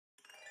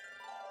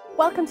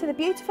Welcome to the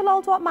beautiful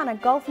Aldwark Manor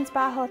Golf and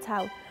Spa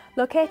Hotel,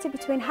 located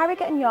between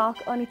Harrogate and York,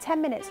 only 10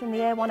 minutes from the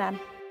A1M.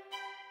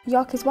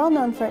 York is well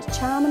known for its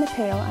charm and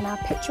appeal, and our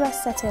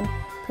picturesque setting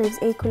proves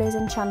equally as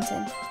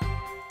enchanting.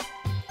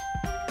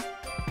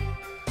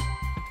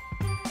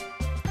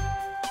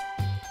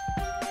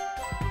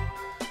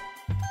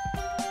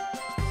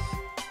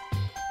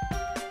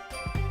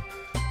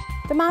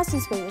 The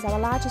Marsden Suite is our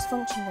largest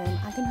function room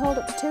and can hold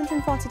up to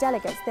 240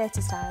 delegates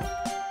theatre style.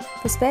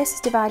 The space is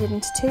divided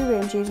into 2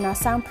 rooms using our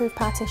soundproof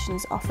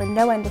partitions, offering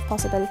no end of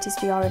possibilities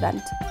for your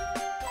event.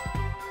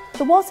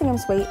 The Walsingham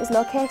Suite is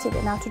located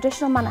in our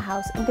traditional manor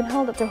house and can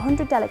hold up to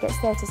 100 delegates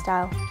theatre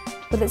style.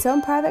 With its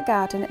own private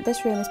garden,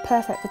 this room is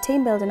perfect for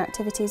team building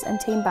activities and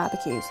team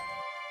barbecues.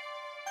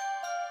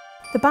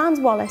 The Barnes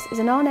Wallace is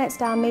an ornate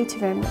style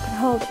meeting room that can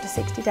hold up to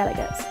 60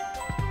 delegates.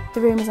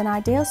 The room is an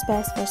ideal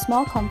space for a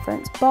small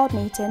conference, board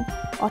meeting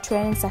or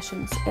training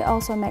sessions. It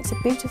also makes a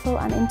beautiful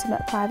and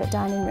intimate private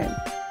dining room.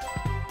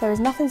 There is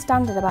nothing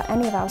standard about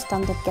any of our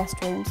standard guest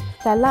rooms.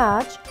 They're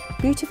large,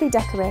 beautifully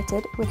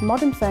decorated with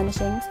modern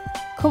furnishings,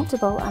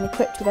 comfortable and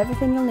equipped with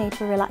everything you'll need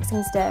for a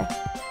relaxing stay.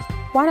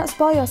 Why not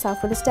spoil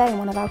yourself with a stay in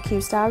one of our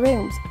Q-Star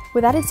rooms?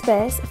 With added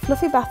space,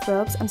 fluffy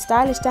bathrobes and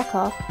stylish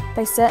decor,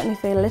 they certainly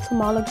feel a little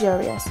more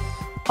luxurious.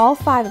 All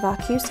 5 of our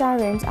Q-Star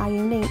rooms are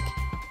unique,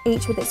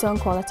 each with its own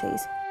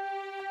qualities.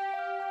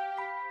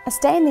 A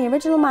stay in the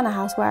original manor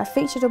house where our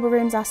feature double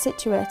rooms are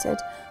situated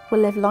will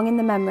live long in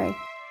the memory.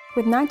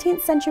 With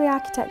 19th century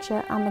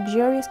architecture and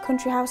luxurious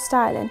country house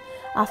styling,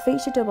 our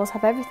feature doubles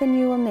have everything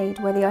you will need,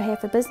 whether you're here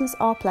for business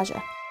or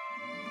pleasure.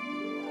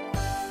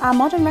 Our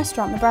modern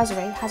restaurant, The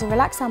Brasserie, has a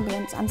relaxed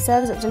ambience and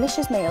serves up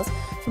delicious meals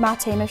from our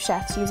team of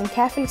chefs using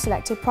carefully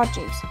selected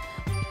produce.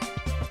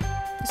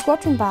 The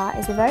Squadron Bar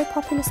is a very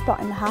popular spot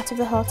in the heart of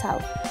the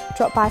hotel.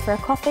 Drop by for a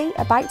coffee,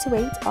 a bite to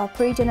eat or a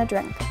pre-dinner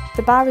drink.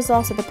 The bar is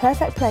also the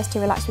perfect place to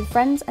relax with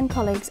friends and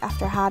colleagues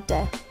after a hard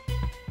day.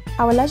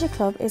 Our leisure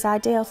club is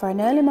ideal for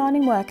an early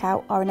morning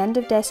workout or an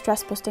end-of-day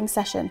stress-busting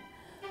session,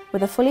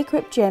 with a fully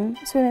equipped gym,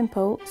 swimming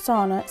pool,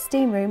 sauna,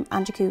 steam room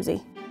and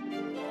jacuzzi.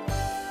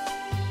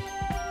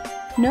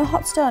 No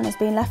hot stone has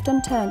been left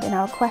unturned in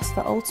our quest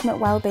for ultimate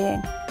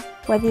well-being.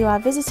 Whether you are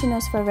visiting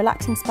us for a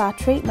relaxing spa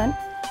treatment,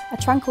 a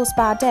tranquil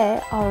spa day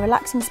or a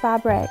relaxing spa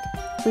break,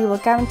 we will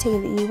guarantee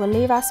that you will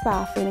leave our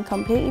spa feeling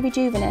completely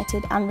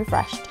rejuvenated and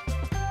refreshed.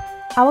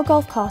 Our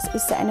golf course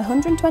is set in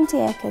 120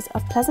 acres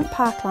of pleasant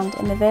parkland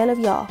in the Vale of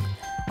York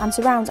and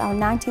surrounds our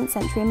 19th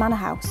century manor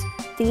house.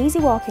 The easy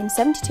walking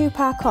 72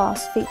 par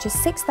course features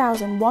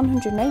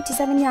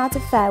 6,187 yards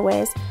of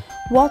fairways,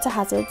 water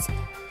hazards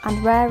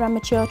and rare and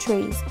mature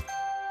trees.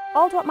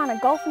 Aldwark Manor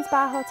Golf and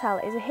Spa Hotel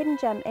is a hidden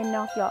gem in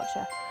North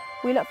Yorkshire.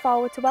 We look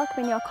forward to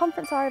welcoming your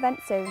conference or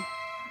event soon.